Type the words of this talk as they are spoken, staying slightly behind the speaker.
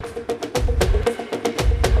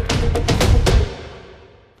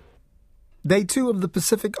Day 2 of the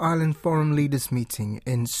Pacific Island Forum Leaders Meeting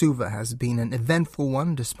in Suva has been an eventful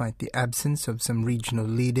one despite the absence of some regional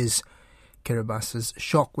leaders. Kiribasa's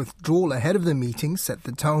shock withdrawal ahead of the meeting set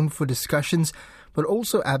the tone for discussions, but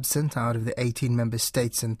also absent out of the 18 member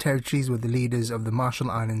states and territories were the leaders of the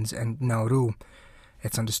Marshall Islands and Nauru.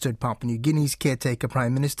 It's understood Papua New Guinea's caretaker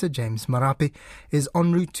Prime Minister James Marape is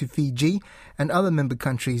en route to Fiji, and other member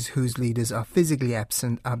countries whose leaders are physically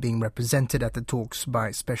absent are being represented at the talks by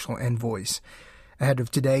special envoys. Ahead of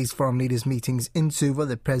today's Forum Leaders meetings in Suva,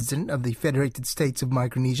 the President of the Federated States of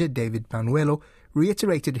Micronesia, David Panuelo,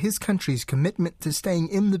 reiterated his country's commitment to staying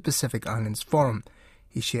in the Pacific Islands Forum.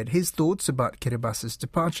 He shared his thoughts about Kiribasa's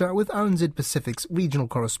departure with RNZ Pacific's regional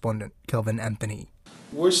correspondent, Kelvin Anthony.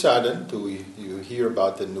 We're saddened to hear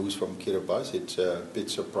about the news from Kiribati. It's a bit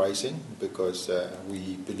surprising because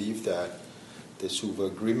we believe that the Suva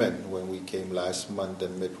agreement, when we came last month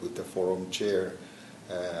and met with the forum chair,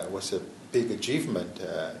 was a big achievement.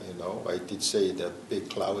 I did say the big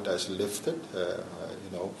cloud has lifted,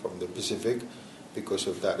 from the Pacific. Because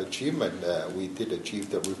of that achievement, we did achieve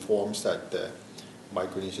the reforms that the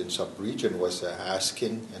Micronesian sub-region was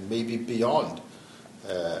asking, and maybe beyond,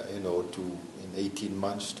 in 18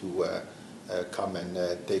 months to come and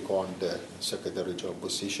take on the Secretary General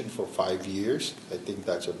position for 5 years. I think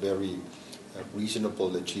that's a very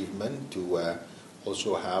reasonable achievement to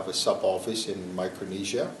also have a sub-office in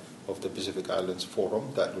Micronesia of the Pacific Islands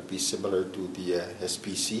Forum that would be similar to the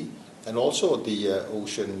SPC, and also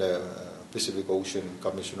the Pacific Ocean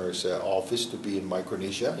Commissioner's office to be in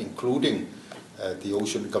Micronesia, including the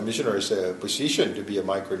Ocean Commissioner's position to be a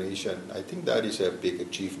Micronesian. I think that is a big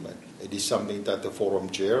achievement. It is something that the Forum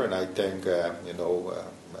Chair, and I thank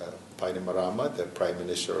Painimarama, the Prime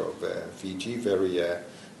Minister of Fiji, very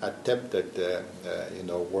adept at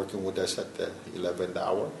working with us at the 11th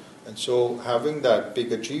hour. And so having that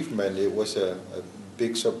big achievement, it was a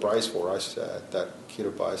big surprise for us that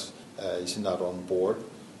Kiribati is not on board.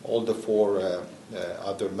 All the four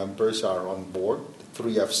other members are on board.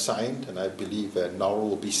 3 have signed, and I believe Nauru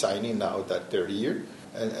will be signing now that they're here.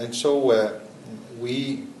 And so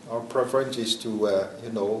our preference is to,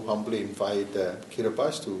 humbly invite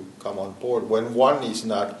Kiribati to come on board. When one is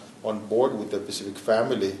not on board with the Pacific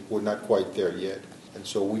family, we're not quite there yet. And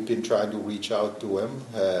so we've been trying to reach out to him,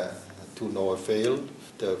 to no avail.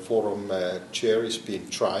 The forum chair has been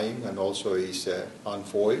trying, and also his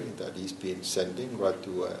envoy that he's been sending right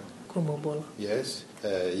to Kumobola. Yes,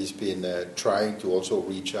 he's been trying to also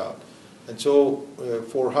reach out. And so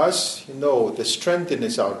for us, the strength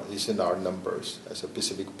is in our numbers as a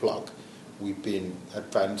Pacific bloc. We've been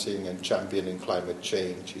advancing and championing climate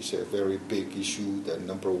change. It's a very big issue, the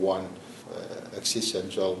number one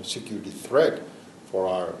existential security threat for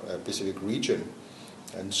our Pacific region.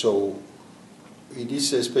 And so it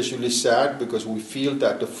is especially sad because we feel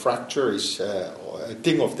that the fracture is a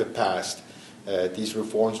thing of the past. These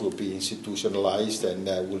reforms will be institutionalized and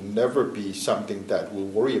will never be something that we'll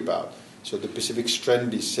worry about. So the Pacific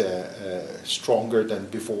strength is stronger than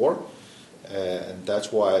before, and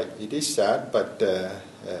that's why it is sad. But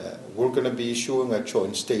we're going to be issuing a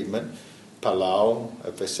joint statement, Palau,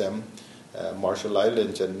 FSM, Marshall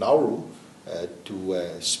Islands, and Nauru,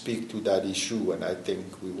 to speak to that issue, and I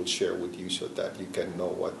think we will share with you so that you can know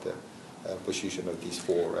what the position of these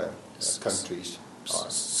four countries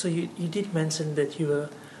are. So you did mention that you were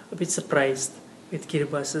a bit surprised with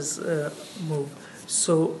Kiribati's move.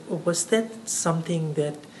 So was that something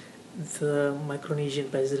that the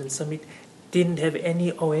Micronesian President Summit didn't have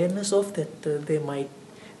any awareness of, that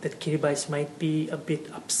that Kiribati might be a bit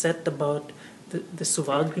upset about the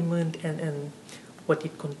Suva agreement and what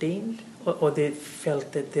it contained, or they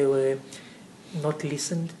felt that they were not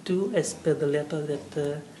listened to as per the letter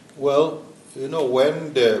that? Well,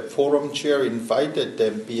 when the forum chair invited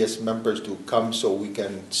the MPS members to come so we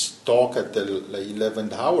can talk at the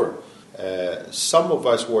 11th hour, some of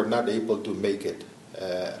us were not able to make it.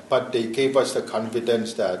 But they gave us the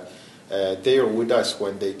confidence that they are with us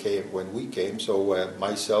when we came. So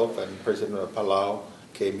myself and President Palau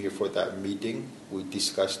came here for that meeting. We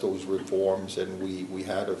discussed those reforms, and we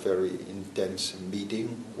had a very intense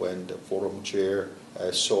meeting when the forum chair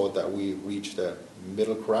saw that we reached a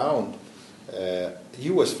middle ground. He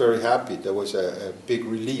was very happy. There was a big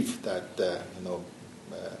relief that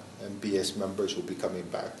MPS members will be coming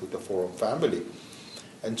back to the forum family.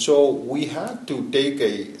 And so we had to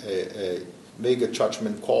make a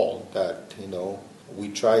judgment call that, we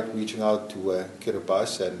tried reaching out to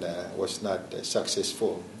Kiribati and was not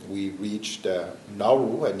successful. We reached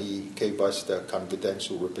Nauru, and he gave us the confidence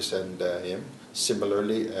to represent him.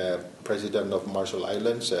 Similarly, President of Marshall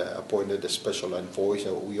Islands appointed a special envoy.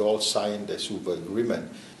 So we all signed the Suva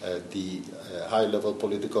agreement. The high-level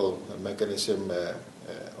political mechanism or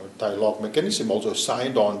dialogue mechanism also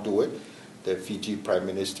signed on to it. The Fiji Prime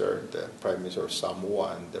Minister, the Prime Minister of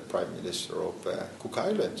Samoa, and the Prime Minister of Cook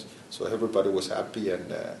Islands. So everybody was happy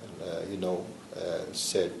and,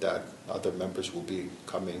 said that other members will be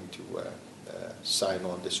coming to sign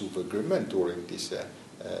on the Suva agreement during this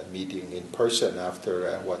meeting in person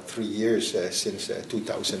after, 3 years since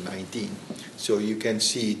 2019. So you can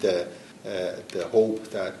see the hope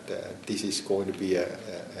that this is going to be a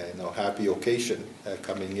happy occasion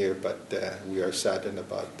coming here, but we are saddened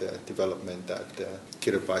about the development that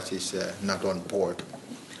Kiribati is not on board.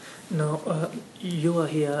 No, you are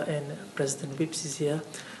here and President Wipps is here,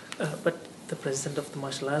 but the President of the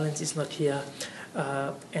Marshall Islands is not here,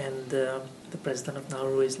 and the President of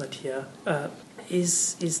Nauru is not here.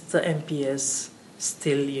 Is the MPS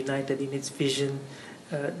still united in its vision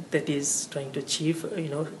that is trying to achieve,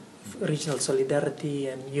 regional solidarity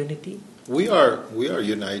and unity? We are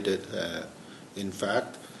united, in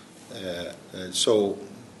fact. So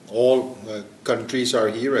all countries are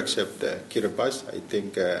here except Kiribati. I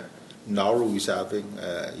think Nauru is having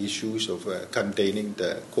issues of containing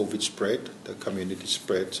the COVID spread, the community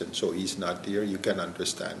spreads, and so he's not here. You can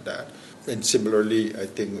understand that. And similarly, I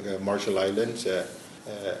think Marshall Islands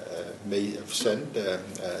may have sent a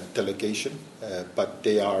delegation, but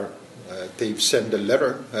they've sent a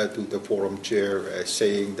letter to the forum chair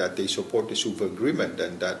saying that they support the Suva agreement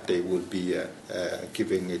and that they will be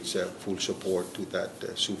giving its full support to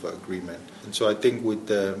that Suva agreement. And so I think with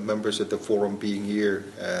the members of the forum being here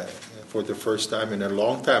for the first time in a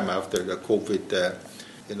long time after the COVID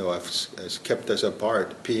has kept us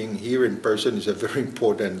apart, being here in person is a very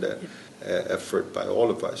important effort by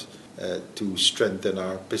all of us to strengthen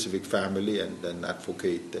our Pacific family and then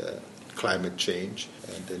advocate climate change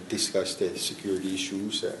and then discuss the security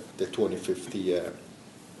issues, the 2050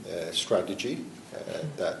 strategy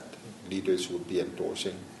that leaders will be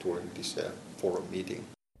endorsing during this forum meeting.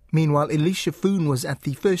 Meanwhile, Elisha Foon was at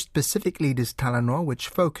the first Pacific Leaders Talanoa, which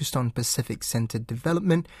focused on Pacific-centered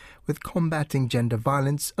development, with combating gender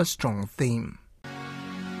violence a strong theme.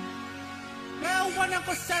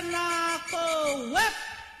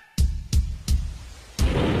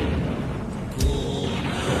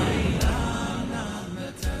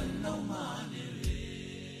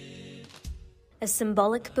 A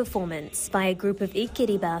symbolic performance by a group of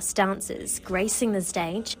Kiribati dancers gracing the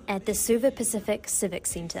stage at the Suva Pacific Civic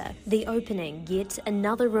Centre, the opening yet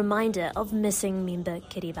another reminder of missing member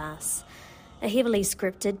Kiribati. A heavily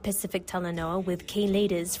scripted Pacific Talanoa with key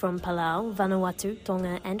leaders from Palau, Vanuatu,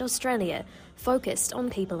 Tonga and Australia focused on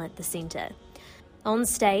people at the centre. On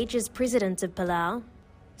stage is President of Palau,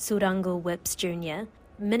 Surango Wipps Jr.,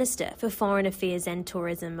 Minister for Foreign Affairs and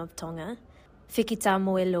Tourism of Tonga, Fikita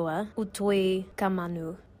Moeloa Utoi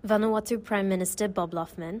Kamanu, Vanuatu Prime Minister Bob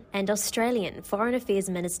Loughman, and Australian Foreign Affairs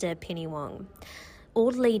Minister Penny Wong.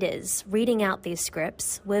 All leaders reading out their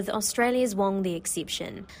scripts, with Australia's Wong the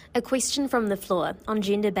exception. A question from the floor on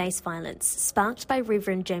gender-based violence sparked by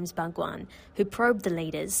Reverend James Bhagwan, who probed the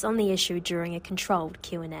leaders on the issue during a controlled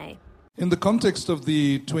Q&A. In the context of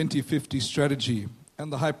the 2050 strategy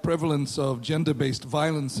and the high prevalence of gender-based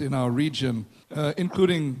violence in our region,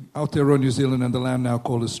 including Aotearoa New Zealand and the land now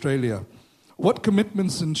called Australia, what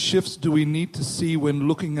commitments and shifts do we need to see when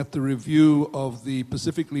looking at the review of the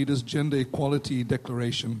Pacific Leaders Gender Equality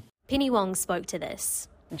Declaration? Penny Wong spoke to this.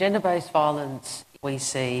 Gender-based violence we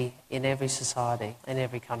see in every society, in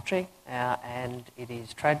every country, and it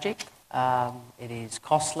is tragic, it is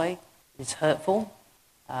costly, it's hurtful,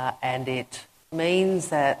 and it means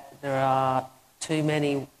that there are too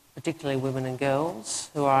many, particularly women and girls,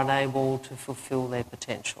 who are unable to fulfil their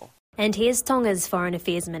potential. And here's Tonga's Foreign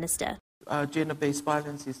Affairs Minister. Gender-based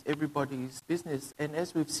violence is everybody's business. And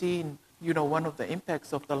as we've seen, one of the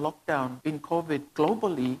impacts of the lockdown in COVID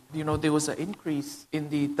globally, there was an increase in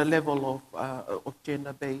the level of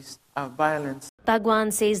gender-based violence.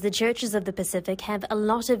 Bhagwan says the churches of the Pacific have a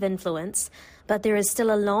lot of influence, but there is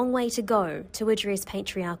still a long way to go to address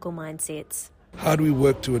patriarchal mindsets. How do we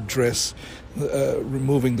work to address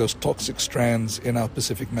removing those toxic strands in our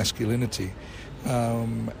Pacific masculinity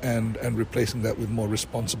and replacing that with more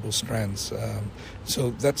responsible strands?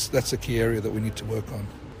 So that's a key area that we need to work on.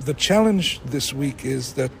 The challenge this week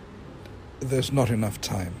is that there's not enough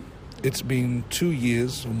time. It's been 2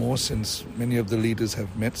 years or more since many of the leaders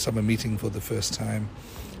have met. Some are meeting for the first time,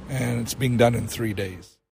 and it's being done in 3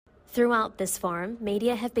 days. Throughout this forum,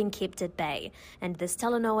 media have been kept at bay, and this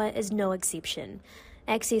Talanoa is no exception.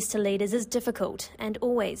 Access to leaders is difficult and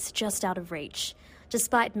always just out of reach.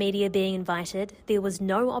 Despite media being invited, there was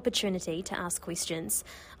no opportunity to ask questions.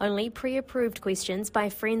 Only pre-approved questions by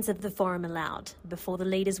friends of the forum allowed, before the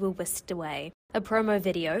leaders were whisked away. A promo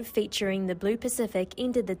video featuring the Blue Pacific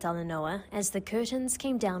ended the talanoa as the curtains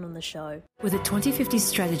came down on the show. With a 2050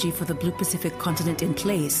 strategy for the Blue Pacific continent in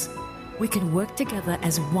place, we can work together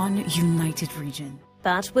as one united region.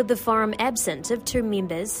 But with the forum absent of 2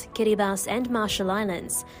 members, Kiribati and Marshall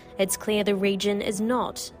Islands, it's clear the region is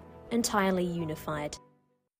not entirely unified.